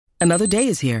Another day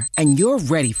is here, and you're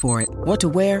ready for it. What to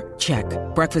wear? Check.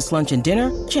 Breakfast, lunch, and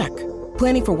dinner? Check.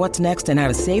 Planning for what's next and how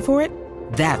to save for it?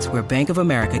 That's where Bank of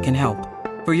America can help.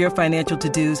 For your financial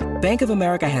to-dos, Bank of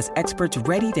America has experts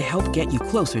ready to help get you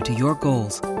closer to your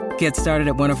goals. Get started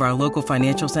at one of our local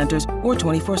financial centers or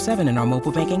 24/7 in our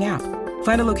mobile banking app.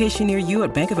 Find a location near you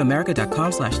at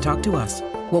bankofamerica.com/talktous.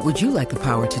 What would you like the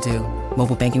power to do?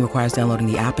 Mobile banking requires downloading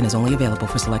the app and is only available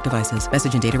for select devices.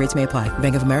 Message and data rates may apply.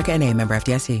 Bank of America N.A., member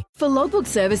FDIC. For logbook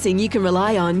servicing you can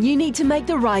rely on, you need to make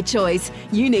the right choice.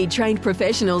 You need trained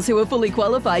professionals who are fully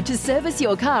qualified to service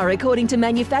your car according to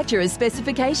manufacturer's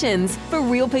specifications. For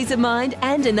real peace of mind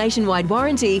and a nationwide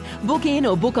warranty, book in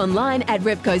or book online at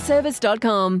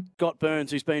repcoservice.com. Scott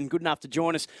Burns, who's been good enough to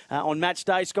join us on match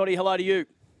day. Scotty, hello to you.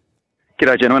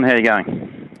 G'day, gentlemen. How are you going?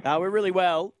 We're really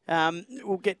well.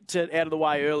 We'll get out of the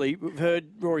way early. We've heard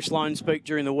Rory Sloane speak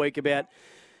during the week about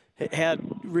how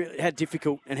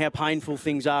difficult and how painful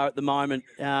things are at the moment.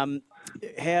 How,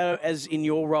 as in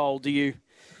your role, do you,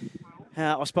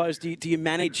 do you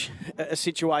manage a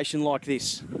situation like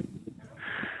this?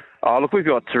 Oh, look, we've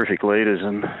got terrific leaders,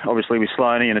 and obviously with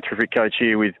Sloaney and a terrific coach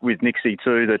here with Nixie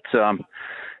too. That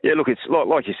it's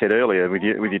like you said earlier with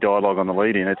your dialogue on the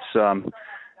lead-in.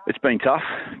 It's been tough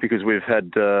because we've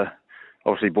had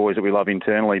obviously boys that we love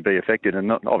internally be affected,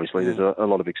 and obviously there's a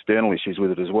lot of external issues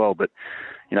with it as well. But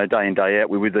day in, day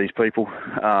out, we're with these people,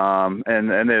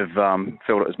 and they've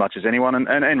felt it as much as anyone,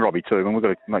 and Robbie too. And we've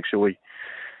got to make sure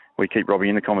we keep Robbie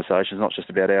in the conversations, not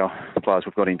just about the players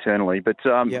we've got internally. But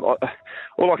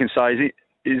all I can say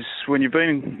is when you've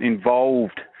been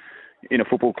involved in a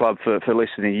football club for less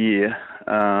than a year,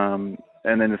 and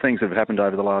then the things that have happened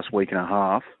over the last week and a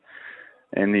half,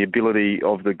 and the ability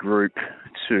of the group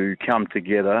to come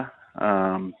together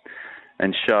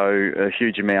and show a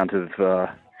huge amount of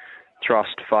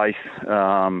trust, faith.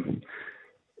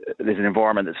 There's an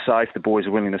environment that's safe. The boys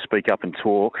are willing to speak up and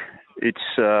talk.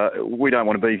 We don't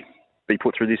want to be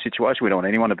put through this situation. We don't want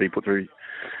anyone to be put through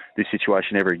this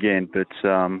situation ever again. But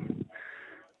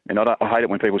I hate it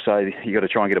when people say you got to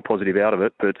try and get a positive out of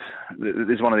it. But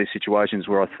there's one of these situations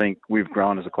where I think we've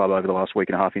grown as a club over the last week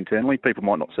and a half internally. People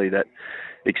might not see that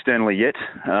externally yet,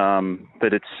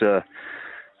 but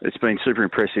it's been super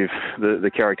impressive,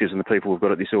 the characters and the people we've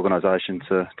got at this organisation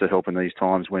to help in these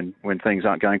times when things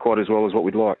aren't going quite as well as what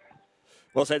we'd like.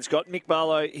 Well said, Scott. Mick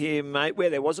Barlow here, mate. Where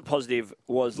there was a positive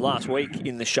was last week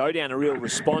in the showdown, a real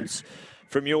response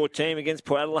from your team against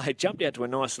Port Adelaide. Jumped out to a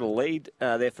nice little lead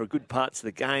there for good parts of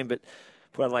the game, but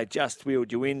Port Adelaide just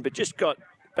wheeled you in. But just got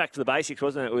back to the basics,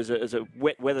 wasn't it? It was a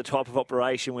wet weather type of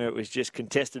operation where it was just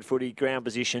contested footy, ground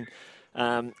position,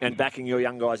 and backing your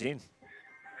young guys in.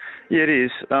 Yeah, it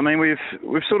is. I mean,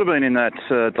 we've sort of been in that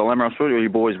dilemma. I'm sure you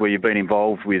boys where you've been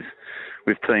involved with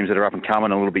teams that are up and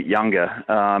coming, a little bit younger.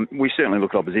 We certainly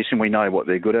look at opposition. We know what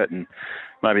they're good at, and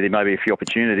maybe there may be a few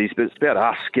opportunities, but it's about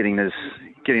us getting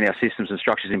our systems and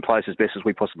structures in place as best as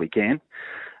we possibly can.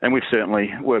 And we've certainly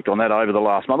worked on that over the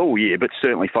last month, all year, but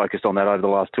certainly focused on that over the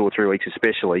last 2 or 3 weeks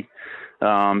especially,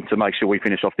 to make sure we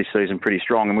finish off this season pretty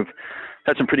strong. And we've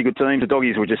had some pretty good teams. The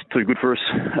Doggies were just too good for us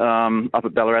up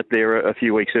at Ballarat there a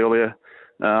few weeks earlier.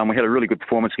 We had a really good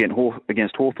performance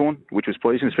against Hawthorn, which was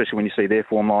pleasing, especially when you see their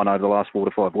form line over the last 4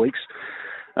 to 5 weeks.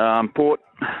 Port,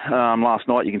 last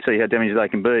night, you can see how damaged they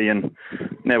can be, and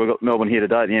now we've got Melbourne here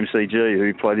today at the MCG,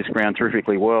 who play this ground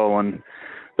terrifically well, and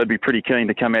they'd be pretty keen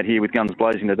to come out here with guns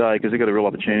blazing today because they've got a real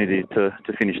opportunity to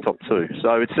finish top 2.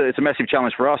 So it's a massive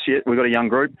challenge for us yet. We've got a young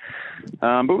group,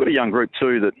 but we've got a young group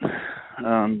too that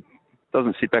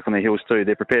doesn't sit back on their heels too.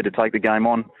 They're prepared to take the game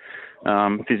on,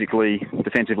 physically,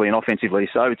 defensively and offensively.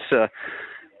 So it'd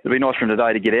be nice for them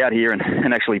today to get out here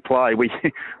and actually play. We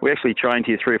actually trained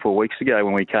here 3 or 4 weeks ago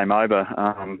when we came over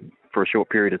for a short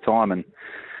period of time, and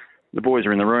the boys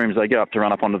are in the rooms. They go up to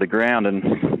run up onto the ground, and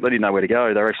they didn't know where to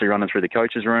go. They're actually running through the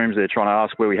coaches' rooms. They're trying to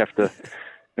ask where we have to,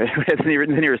 where's the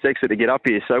nearest exit to get up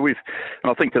here. So and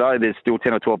I think today there's still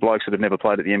 10 or 12 blokes that have never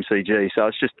played at the MCG. So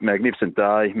it's just a magnificent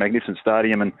day, magnificent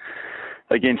stadium, and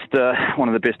against one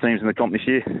of the best teams in the comp this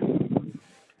year.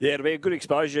 Yeah, it'll be a good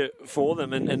exposure for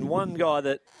them. And one guy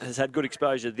that has had good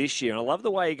exposure this year, and I love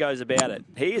the way he goes about it.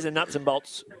 He is a nuts and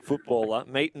bolts footballer,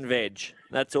 meat and veg.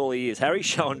 That's all he is. Harry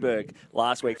Schoenberg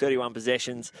last week, 31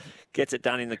 possessions, gets it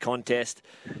done in the contest.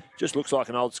 Just looks like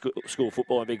an old school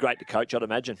footballer. It'd be great to coach, I'd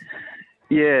imagine.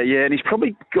 Yeah, and he's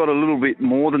probably got a little bit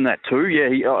more than that too.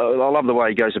 Yeah, I love the way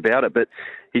he goes about it, but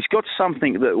he's got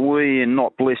something that we are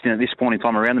not blessed in at this point in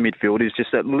time around the midfield, is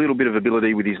just that little bit of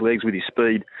ability with his legs, with his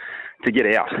speed, to get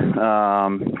out.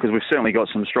 Because we've certainly got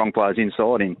some strong players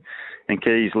inside in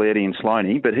Keys, Lairdy and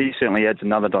Sloaney, but he certainly adds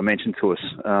another dimension to us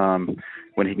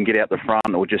when he can get out the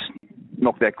front or just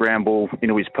knock that ground ball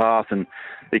into his path and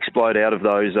explode out of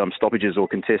those stoppages or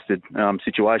contested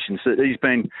situations. So he's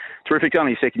been terrific,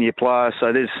 only a second-year player.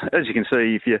 So there's, as you can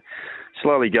see, if you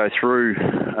slowly go through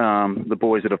the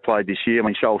boys that have played this year, I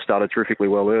mean, Scholl started terrifically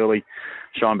well early.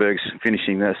 Scheinberg's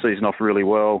finishing the season off really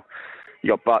well. You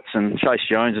got Butts, and Chase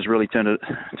Jones has really turned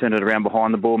it around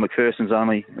behind the ball. McPherson's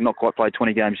only not quite played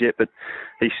 20 games yet, but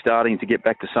he's starting to get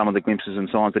back to some of the glimpses and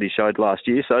signs that he showed last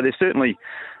year. So there's certainly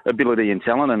ability and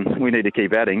talent, and we need to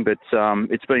keep adding. But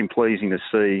it's been pleasing to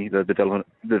see the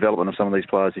development of some of these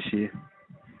players this year.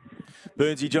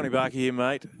 Burnsy, Johnny Barker here,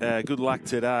 mate. Good luck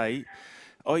today.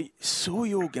 I saw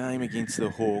your game against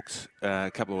the Hawks a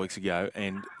couple of weeks ago,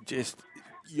 and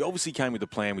you obviously came with a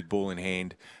plan with ball in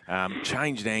hand,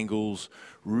 changed angles,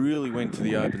 really went to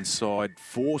the open side,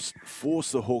 forced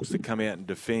the Hawks to come out and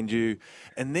defend you.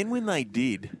 And then when they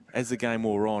did, as the game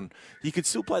wore on, you could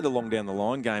still play the long down the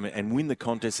line game and win the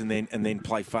contest and then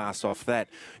play fast off that.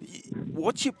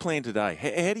 What's your plan today?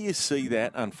 How do you see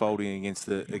that unfolding against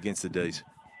the D's?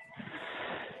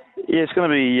 Yeah, it's going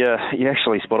to be, you're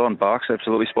actually spot on, Barks,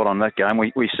 absolutely spot on that game.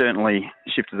 We certainly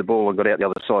shifted the ball and got out the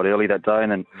other side early that day,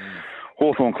 and then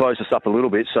Hawthorn closed us up a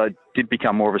little bit, so it did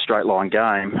become more of a straight line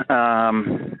game.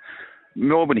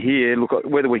 Melbourne here, look,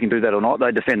 whether we can do that or not,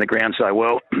 they defend the ground so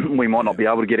well, we might not be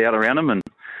able to get out around them, and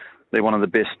they're one of the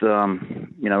best,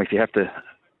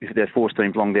 if they're force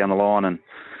teams long down the line,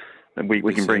 and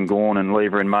we can bring Gawn and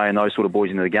Lever and May and those sort of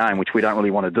boys into the game, which we don't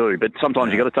really want to do. But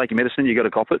sometimes you've got to take your medicine, you've got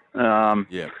to cop it.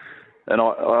 And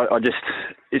I just,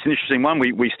 it's an interesting one.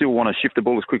 We still want to shift the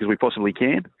ball as quick as we possibly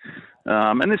can.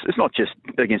 And it's not just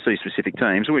against these specific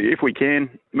teams. If we can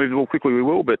move the ball quickly, we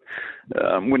will. But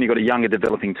when you've got a younger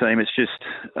developing team, it's just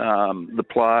the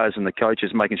players and the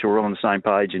coaches making sure we're all on the same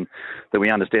page and that we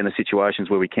understand the situations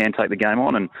where we can take the game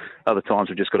on. And other times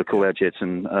we've just got to cool our jets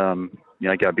and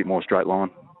go a bit more straight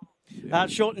line.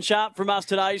 Short and sharp from us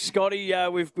today, Scotty.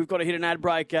 We've got to hit an ad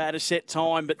break at a set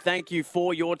time, but thank you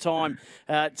for your time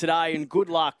today, and good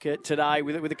luck today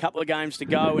with a couple of games to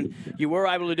go. And you were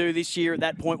able to do this year at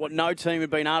that point what no team had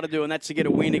been able to do, and that's to get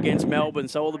a win against Melbourne.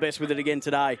 So all the best with it again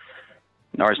today.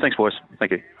 No worries. Thanks, boys.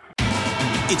 Thank you.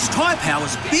 It's Tyre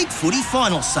Power's Big Footy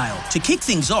Final Sale. To kick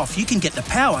things off, you can get the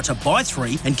power to buy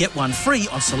 3 and get 1 free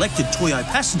on selected Toyo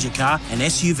passenger car and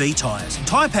SUV tyres.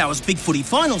 Tyre Power's Big Footy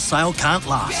Final Sale can't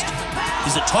last.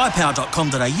 Visit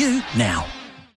tyrepower.com.au now.